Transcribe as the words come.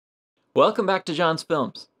Welcome back to John's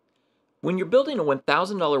Films. When you're building a $1,000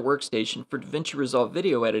 workstation for Davinci Resolve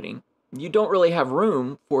video editing, you don't really have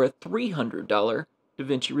room for a $300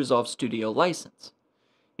 Davinci Resolve Studio license.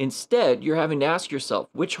 Instead, you're having to ask yourself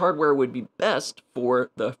which hardware would be best for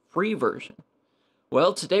the free version.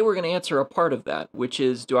 Well, today we're going to answer a part of that, which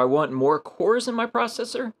is, do I want more cores in my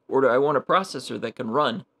processor, or do I want a processor that can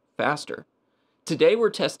run faster? Today we're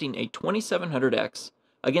testing a 2700X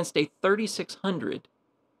against a 3600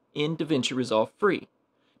 in Davinci Resolve Free.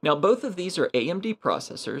 Now both of these are AMD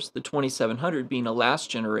processors, the 2700 being a last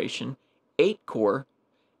generation 8-core,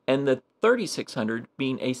 and the 3600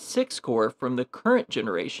 being a 6-core from the current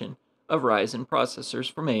generation of Ryzen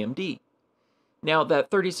processors from AMD. Now that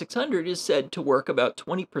 3600 is said to work about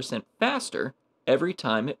 20% faster every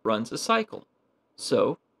time it runs a cycle.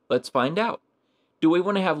 So let's find out. Do we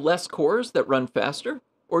want to have less cores that run faster,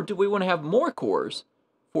 or do we want to have more cores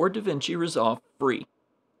for Davinci Resolve Free?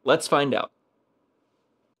 Let's find out.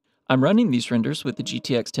 I'm running these renders with the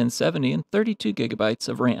GTX 1070 and 32 gigabytes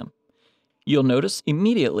of RAM. You'll notice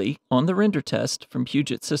immediately on the render test from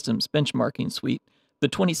Puget Systems benchmarking suite, the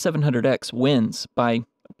 2700X wins by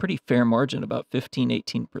a pretty fair margin, about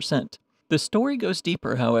 15–18%. The story goes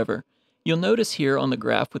deeper, however. You'll notice here on the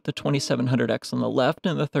graph with the 2700X on the left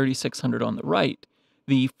and the 3600 on the right,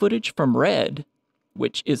 the footage from red,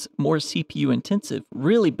 which is more CPU intensive,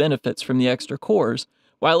 really benefits from the extra cores,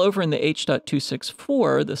 while over in the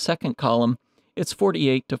H.264, the second column, it's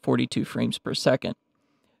 48 to 42 frames per second.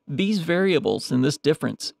 These variables and this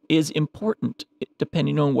difference is important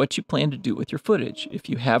depending on what you plan to do with your footage. If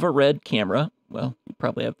you have a red camera, well, you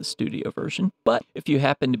probably have the studio version, but if you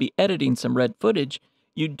happen to be editing some red footage,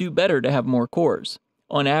 you'd do better to have more cores.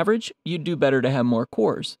 On average, you'd do better to have more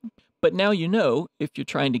cores. But now you know, if you're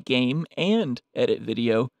trying to game and edit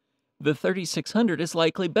video, the 3600 is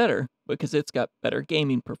likely better because it's got better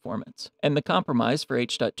gaming performance. And the compromise for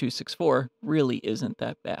H.264 really isn't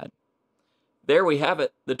that bad. There we have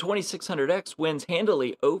it. The 2600X wins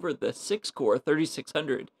handily over the 6-core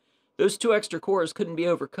 3600. Those two extra cores couldn't be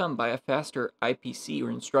overcome by a faster IPC or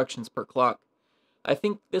instructions per clock. I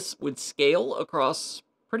think this would scale across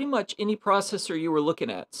pretty much any processor you were looking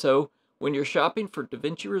at. So when you're shopping for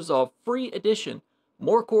Davinci Resolve Free Edition,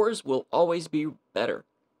 more cores will always be better.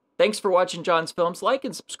 Thanks for watching John's Films. Like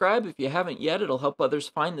and subscribe if you haven't yet. It'll help others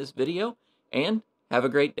find this video. And have a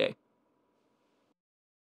great day.